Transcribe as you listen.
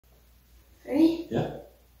Ready? Yeah.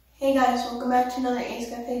 Hey guys, welcome back to another Ace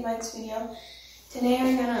Cafe Bikes video. Today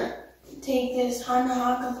I'm gonna take this Honda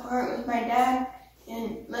Hawk apart with my dad,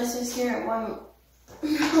 and let's just hear it one.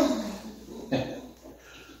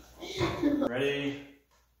 Ready?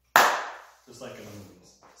 Just like in the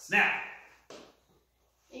movies. Snap!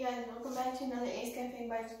 Hey guys, welcome back to another Ace Cafe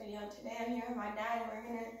Bikes video. Today I'm here with my dad, and we're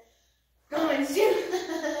gonna go and do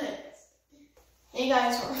this. Hey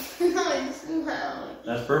guys, we're going too loud.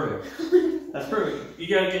 That's perfect. That's perfect. You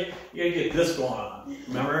gotta get this going on.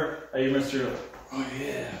 Remember? Are you Mr. Oh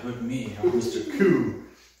yeah, look at me. I'm Mr. Cool.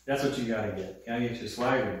 That's what you gotta get. Gotta get your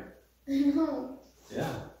swagger. No.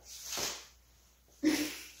 Yeah.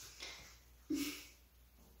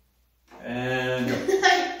 And go.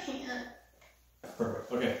 I can't.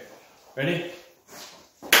 Perfect. Okay. Ready?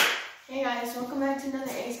 Hey guys, welcome back to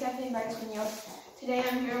another Ace Cafe Bikes video. Today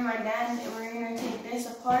I'm here with my dad, and we're going to take this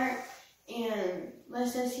apart, and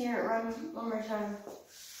let's just hear it run one more time.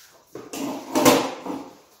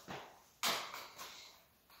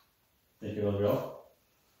 Think it'll go?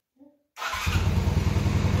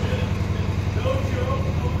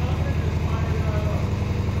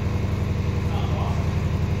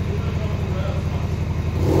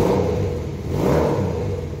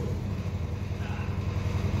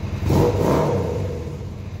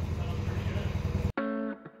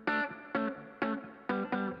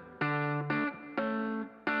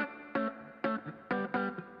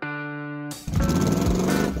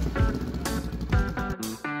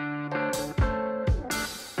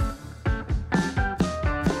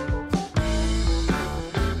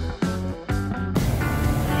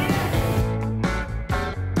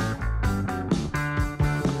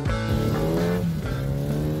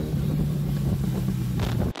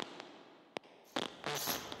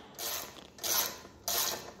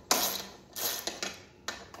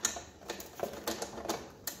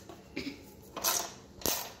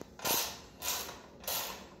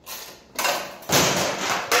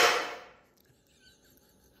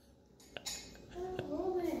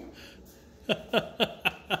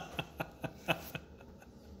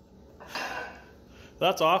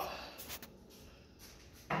 That's off.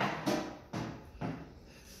 I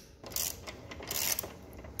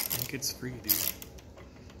think it's free, dude.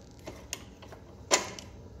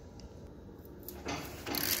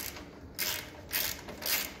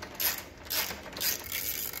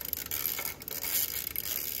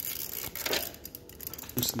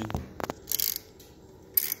 Loosening.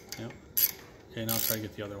 Yep. Okay, now I'll try to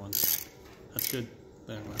get the other ones. That's good.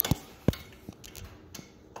 There we go.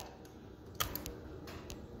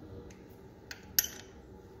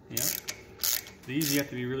 Yeah. These you have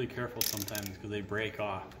to be really careful sometimes because they break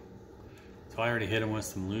off. So I already hit them with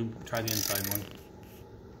some lube. Try the inside one.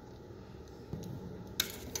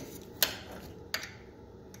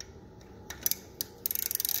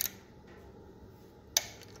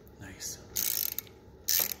 Nice.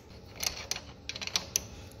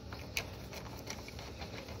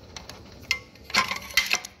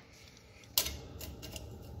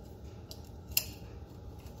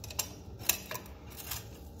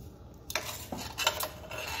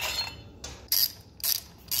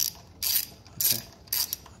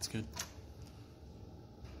 Good.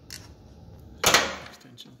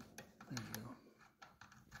 Extension. There you go.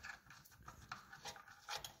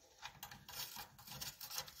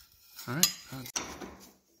 All right.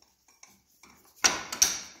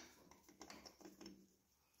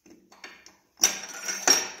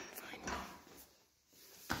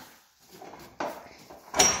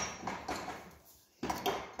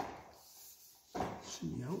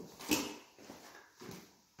 Should be out.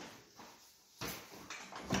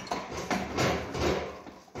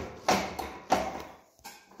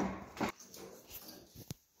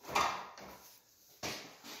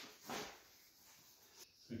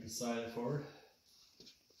 We can slide it forward.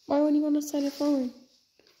 Why would you want to slide it forward?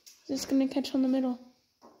 It's just going to catch on the middle.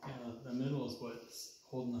 Yeah, the middle is what's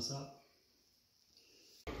holding us up.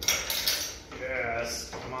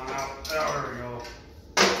 Yes, come on out. There we go.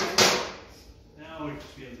 Now we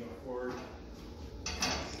should be able to go forward.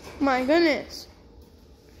 My goodness.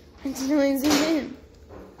 I didn't really zoom in.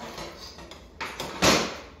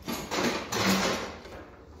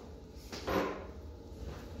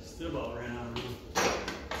 Still about ran out of room.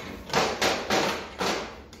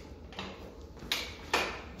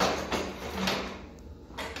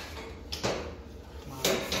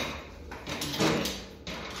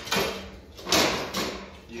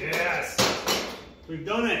 We've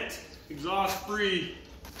done it. Exhaust free.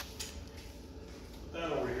 Put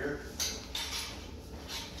that over here.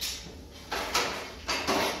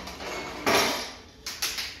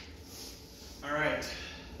 All right.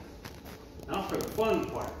 for the fun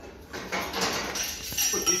part.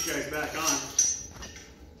 Put these guys back on.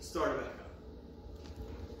 Start it back up.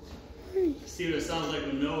 See what it sounds like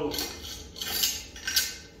with no exhaust.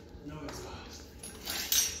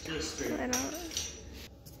 Just straight. I don't.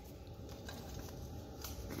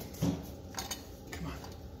 Come on.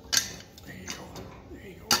 There you go. There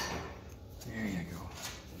you go. There you go.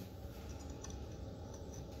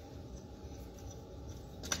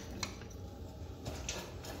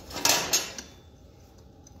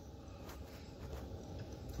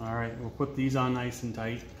 All right, we'll put these on nice and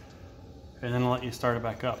tight, and then I'll let you start it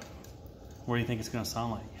back up. What do you think it's gonna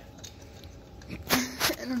sound like?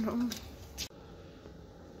 I don't know.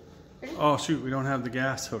 Oh shoot, we don't have the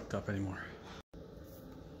gas hooked up anymore.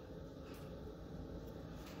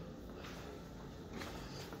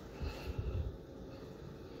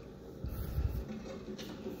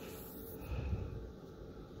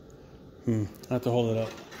 I have to hold it up.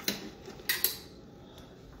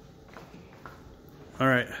 All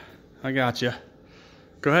right, I got you.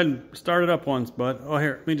 Go ahead and start it up once, bud. Oh,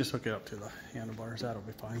 here, let me just hook it up to the handlebars. That'll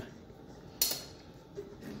be fine.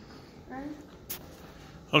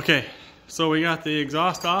 Okay, so we got the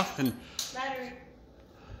exhaust off and... Battery.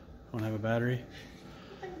 Don't have a battery?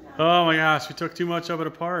 Oh my gosh, we took too much of it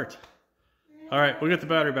apart. All right, we'll get the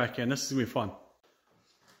battery back in. This is gonna be fun.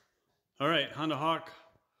 All right, Honda Hawk,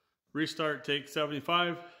 restart, take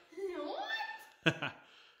 75. What?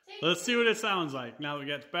 Let's see what it sounds like. Now that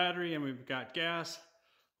we got the battery and we've got gas.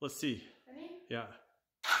 Let's see. Ready? Yeah.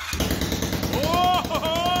 Whoa!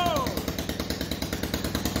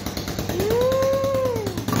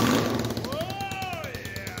 Whoa,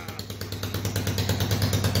 yeah.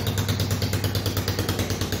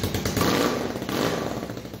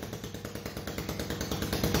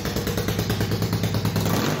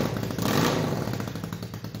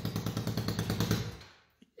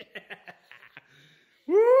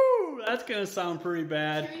 Woo! That's gonna sound pretty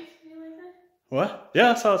bad. Can we feel like that? What? Yeah,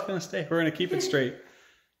 that's how it's gonna stay. We're gonna keep it straight.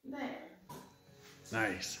 There.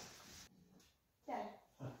 Nice. Dad,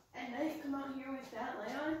 at night, come out here with that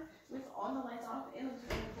light on, with all the lights off. It looks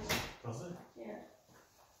really cool. Does it? Yeah.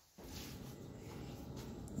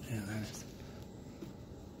 Yeah, that is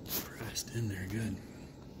pressed in there good.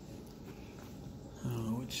 I don't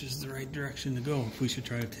know which is the right direction to go. If we should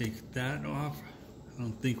try to take that off. I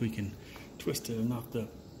don't think we can twist it enough to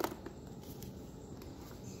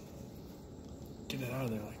get it out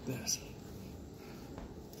of there like this.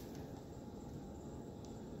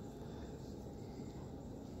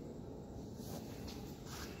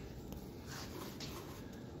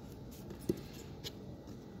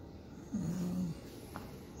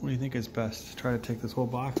 What do you think is best? Try to take this whole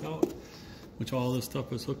box out, which all this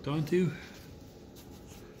stuff is hooked onto,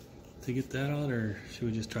 to get that out, or should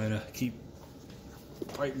we just try to keep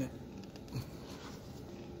fighting it?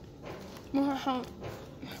 Well, how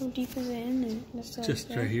deep is it in there? Just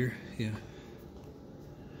right here, yeah.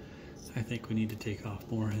 I think we need to take off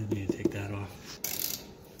more. I need to take that off.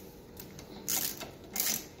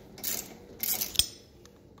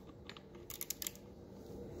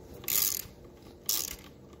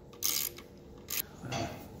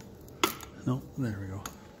 No, there we go.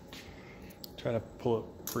 Try to pull it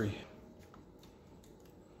free.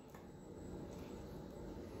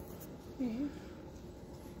 Mm-hmm.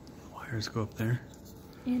 Wires go up there.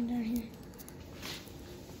 And down here.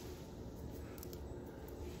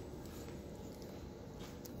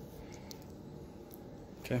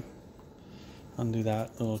 Okay. Undo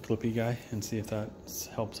that little clippy guy and see if that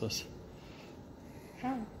helps us.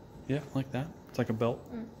 How? Yeah, like that. It's like a belt.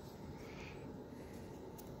 Mm.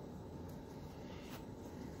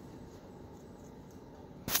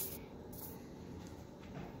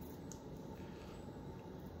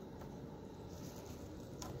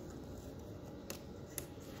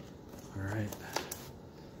 All right.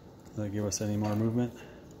 Does that give us any more movement?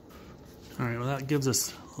 All right, well that gives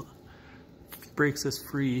us, breaks us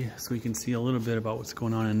free so we can see a little bit about what's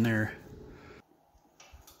going on in there.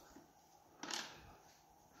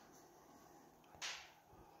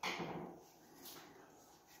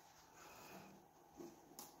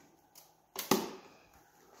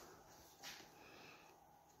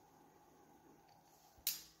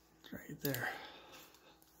 It's right there.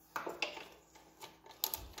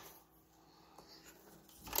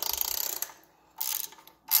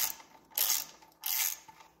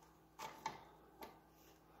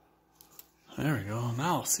 There we go.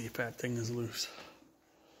 Now I'll see if that thing is loose.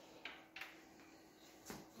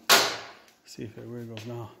 See if it wiggles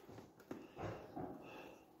now.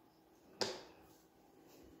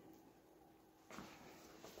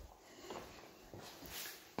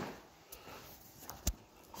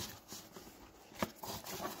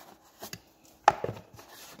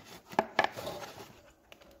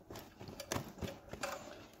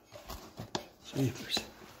 see if there's...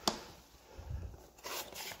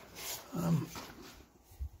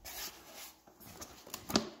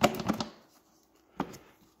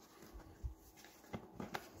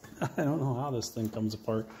 I don't know how this thing comes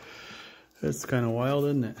apart. It's kind of wild,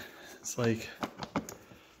 isn't it? It's like...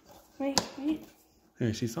 Wait. Hey,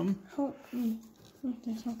 you see something? Oh, look,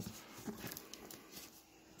 there's something.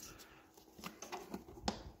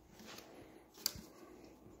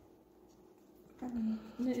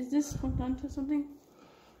 Is this hooked onto something?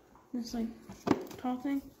 This like tall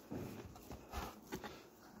thing?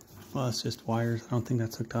 Well, it's just wires. I don't think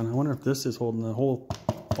that's hooked on. I wonder if this is holding the whole,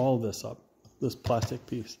 all of this up. This plastic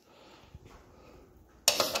piece.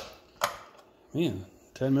 Man,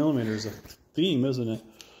 10 millimeters of theme, isn't it?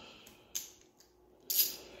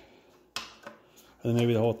 And then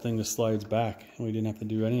maybe the whole thing just slides back and we didn't have to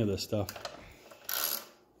do any of this stuff.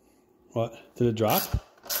 What? Did it drop?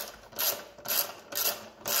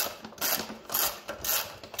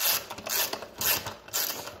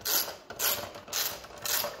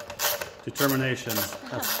 Determination.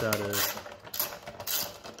 That's what that is.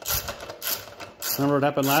 Remember what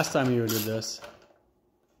happened last time you did this?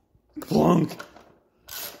 Plunk!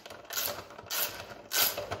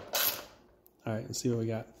 Alright, let's see what we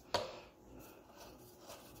got.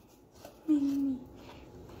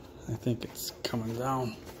 I think it's coming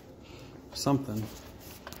down. Something.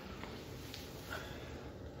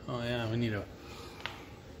 Oh yeah, we need a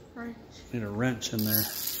wrench in there.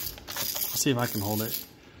 Let's see if I can hold it.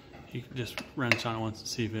 You can just wrench on it once and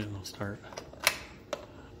see if it'll start.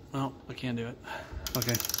 Well, I can't do it.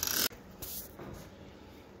 Okay.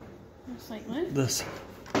 It's like what? This.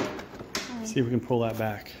 See if we can pull that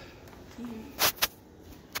back.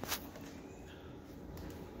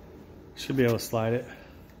 Should be able to slide it.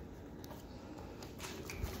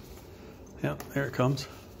 Yep, there it comes.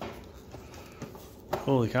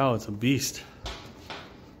 Holy cow, it's a beast.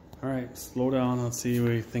 Alright, slow down. Let's see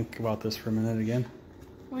what we think about this for a minute again.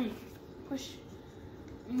 Wait, push.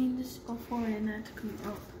 I mean, this go forward and that to come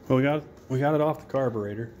out. Well, we got it off the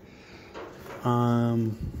carburetor.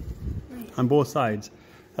 On both sides.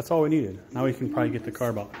 That's all we needed. Now we can probably get the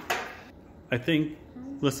carb out. I think,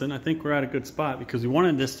 listen, I think we're at a good spot because we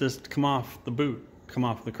wanted this just to come off the boot, come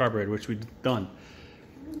off the carburetor, which we've done.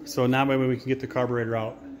 So now maybe we can get the carburetor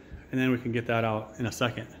out and then we can get that out in a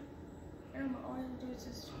second. All I have to do is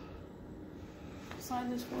just slide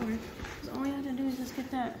this forward. So all you have to do is just get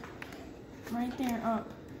that right there up.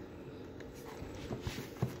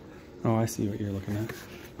 Oh, I see what you're looking at.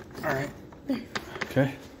 All right.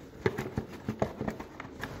 Okay.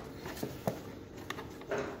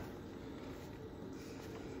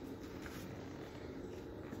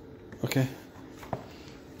 Okay.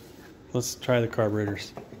 Let's try the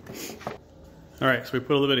carburetors. All right, so we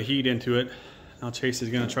put a little bit of heat into it. Now Chase is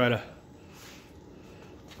gonna try to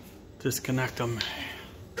disconnect them.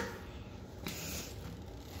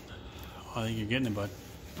 Oh, I think you're getting it, bud.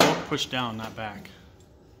 Oh, push down, not back.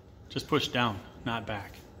 Just push down, not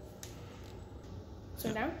back.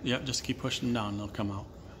 So down? Yep, just keep pushing down, they'll come out.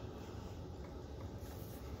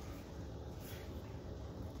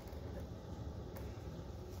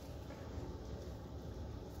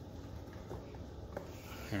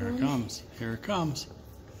 Here it comes. Here it comes.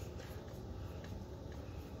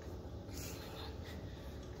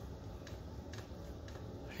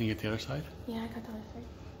 Can you get the other side? Yeah, I got the other side.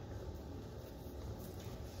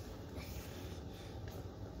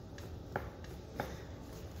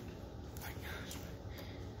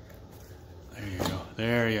 There you go.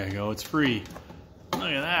 There you go. It's free. Look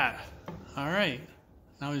at that. All right.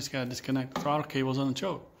 Now we just got to disconnect the throttle cables on the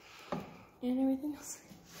choke. And everything else.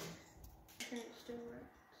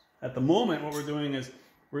 At the moment, what we're doing is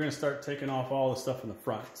we're going to start taking off all the stuff in the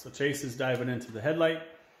front. So Chase is diving into the headlight.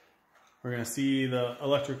 We're going to see the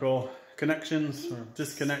electrical connections or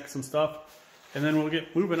disconnect some stuff. And then we'll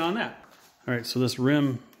get moving on that. All right, so this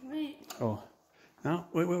rim. Wait. Oh, no,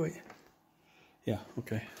 wait. Yeah,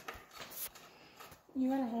 okay. You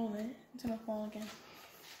gotta hold it. It's gonna fall again.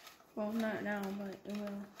 Well, not now, but it will.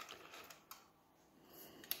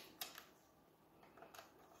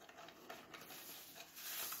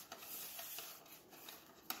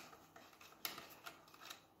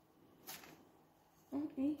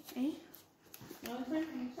 Okay. I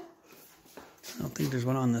don't think there's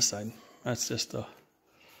one on this side. That's just a.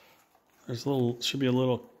 There's a little. Should be a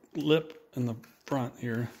little lip in the front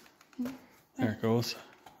here. There it goes.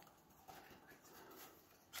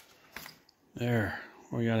 There.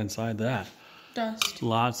 What we got inside that? Dust.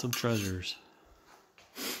 Lots of treasures.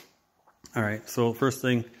 All right. So first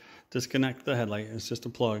thing, disconnect the headlight. It's just a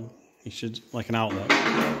plug. You should, like an outlet.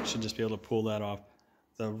 You should just be able to pull that off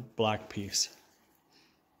the black piece.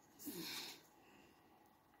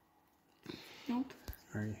 Nope.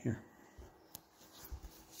 Right here.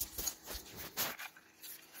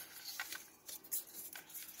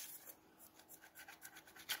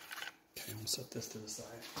 Okay, I'm gonna set this to the side.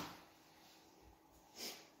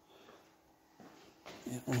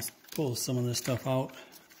 Yeah, let's pull some of this stuff out.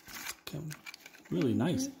 Okay, really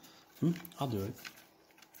nice. I'll do it.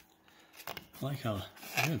 I like how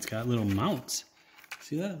it's got little mounts.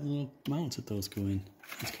 See that? Little mounts that those go in.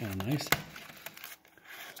 It's kind of nice.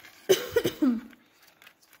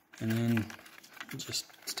 And then just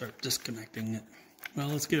start disconnecting it. Well,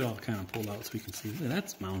 let's get it all kind of pulled out so we can see.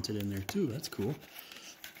 That's mounted in there too. That's cool.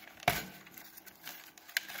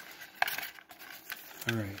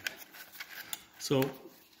 All right. So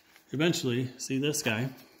eventually, see this guy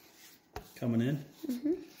coming in?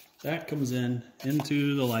 That comes in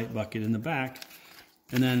into the light bucket in the back,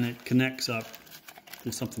 and then it connects up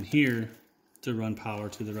to something here to run power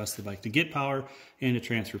to the rest of the bike, to get power and to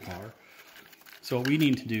transfer power. So what we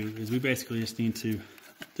need to do is we basically just need to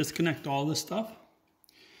disconnect all this stuff,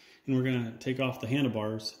 and we're gonna take off the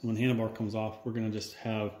handlebars. When the handlebar comes off, we're gonna just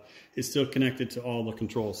have it still connected to all the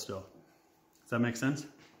controls still. Does that make sense?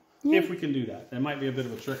 Yeah. If we can do that. That might be a bit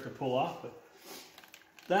of a trick to pull off, but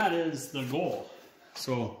that is the goal.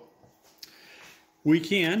 So we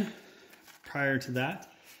can, prior to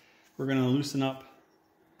that, we're gonna loosen up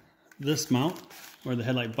this mount where the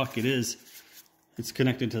headlight bucket is. It's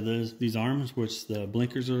connected to these arms, which the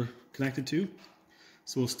blinkers are connected to.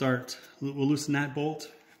 So we'll loosen that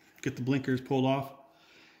bolt, get the blinkers pulled off,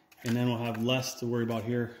 and then we'll have less to worry about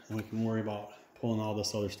here, and we can worry about pulling all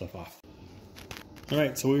this other stuff off. All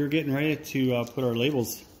right, so we were getting ready to put our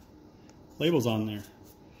labels on there.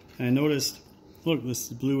 And I noticed, look,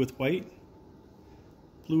 this is blue with white.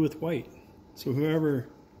 Blue with white. So whoever,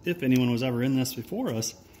 if anyone was ever in this before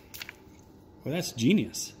us, well, that's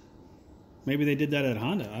genius. Maybe they did that at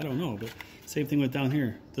Honda, I don't know. But same thing with down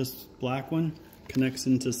here. This black one connects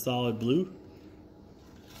into solid blue.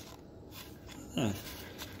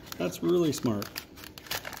 That's really smart.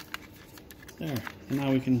 There, and now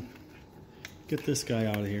we can get this guy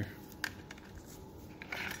out of here.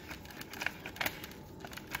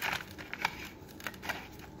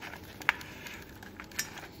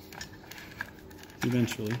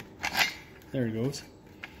 Eventually. There he goes.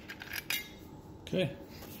 Okay.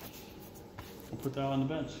 We'll put that on the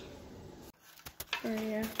bench. Oh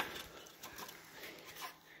yeah.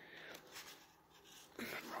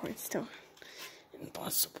 Probably still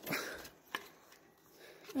impossible. I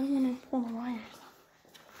don't want to pull the wires.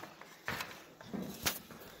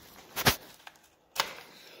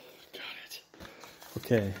 Got it.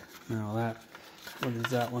 Okay, now what is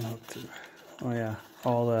that one hooked to? Oh yeah,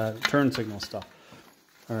 all the turn signal stuff.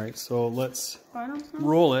 All right, so let's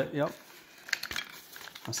roll it. Yep.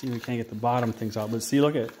 I'll see if we can't get the bottom things out, but see,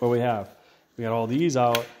 look at what we have. We got all these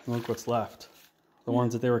out, and look what's left. The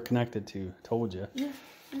ones that they were connected to. Told you. Yeah,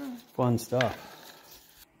 I know. Fun stuff.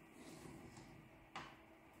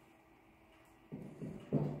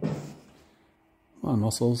 Come on,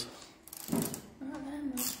 muscles. Not that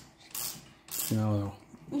much. No.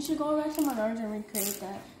 We should go back to my garage and recreate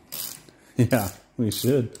that. Yeah, we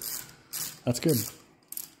should. That's good.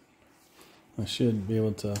 I should be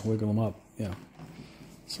able to wiggle them up. Yeah.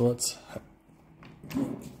 So let's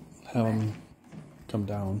have them come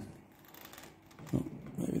down. Oh,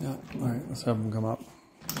 maybe not. All right, let's have them come up.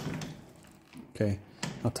 Okay,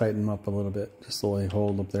 I'll tighten them up a little bit just so they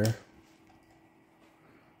hold up there.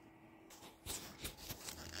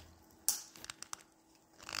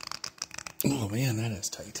 Oh man, that is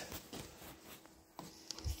tight.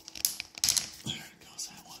 There goes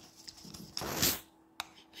that one.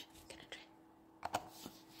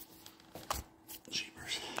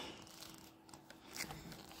 Jeepers.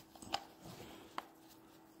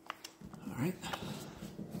 All right.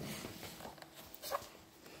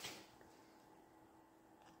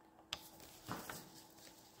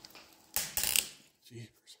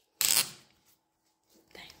 Jeepers.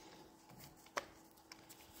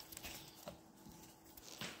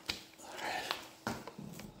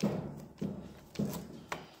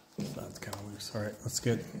 That's kind of loose. All right, let's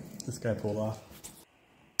get this guy pulled off.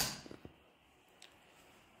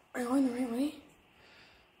 Are you going the right way?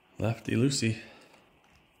 Lefty loosey.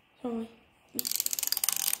 Sorry.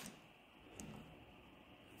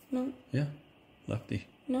 No. Yeah, lefty.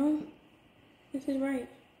 No. This is right.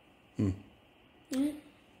 Yeah.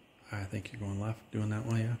 I think you're going left, doing that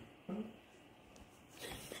way, yeah.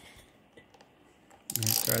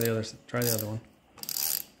 Yeah, try the other. Try the other one.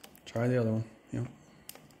 Try the other one. Yep.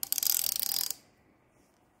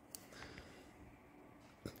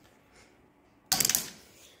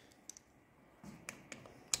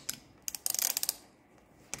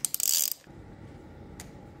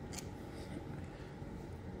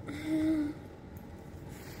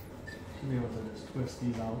 twist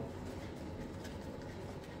these out.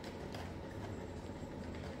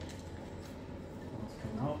 Let's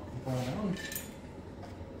come out and pull it down.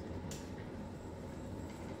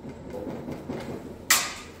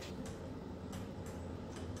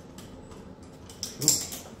 Ooh.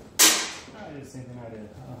 I did the same thing I did.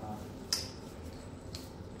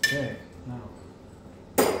 Okay, now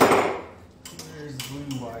there's the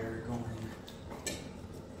blue wire going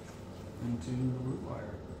into the blue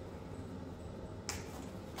wire.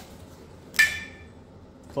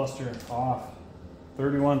 Cluster off.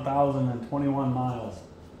 31,021 miles.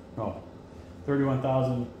 No,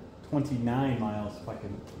 31,029 miles if I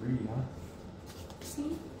can read, huh?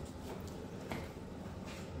 See?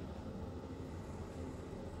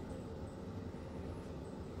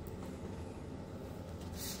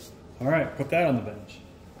 All right, put that on the bench.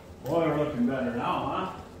 Boy, we're looking better now,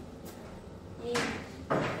 huh? Yeah.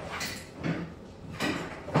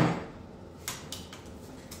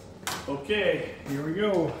 Okay, here we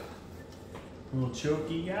go. Little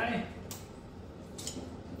choky guy.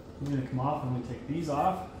 I'm gonna come off. I'm gonna take these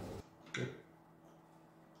off. Good.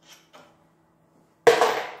 All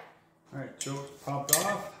right, choke popped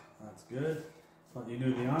off. That's good. Let you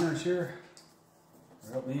do the honors here.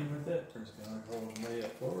 Help me with it. First, gonna hold and lay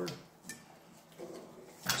it forward,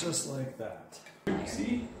 just like that.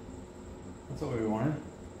 See? That's what we wanted.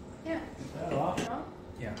 Yeah. Get that off. No?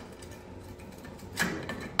 Yeah.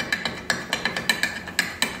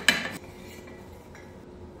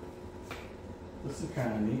 This is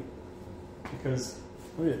kind of neat because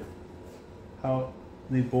look at how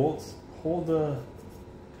the bolts hold the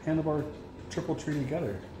handlebar triple tree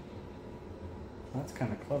together. That's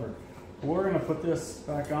kind of clever. We're going to put this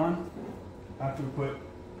back on after we put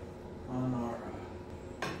on our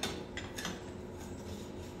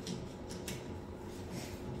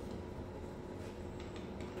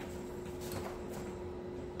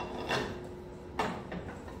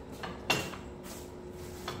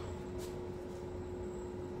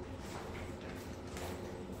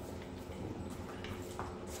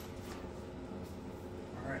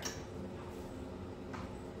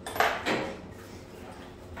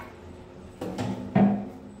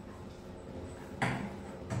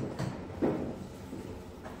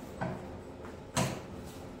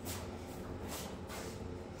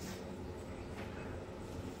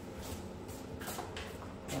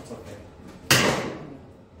That's okay.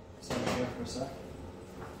 Set it here for a sec.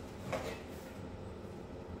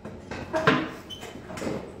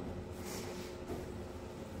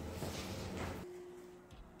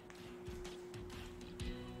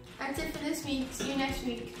 That's it for this week. See you next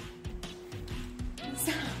week.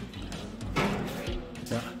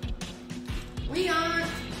 Yeah. We on.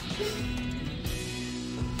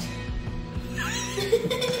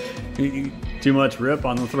 Too much rip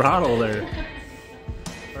on the throttle there.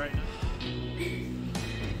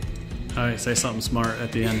 All right, say something smart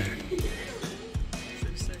at the end.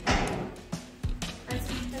 That's it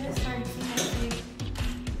for this time. See you next week.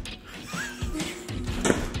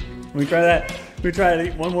 We try that. We try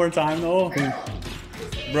it one more time though,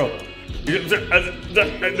 bro.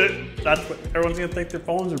 That's what everyone's gonna think their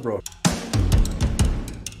phones are broke.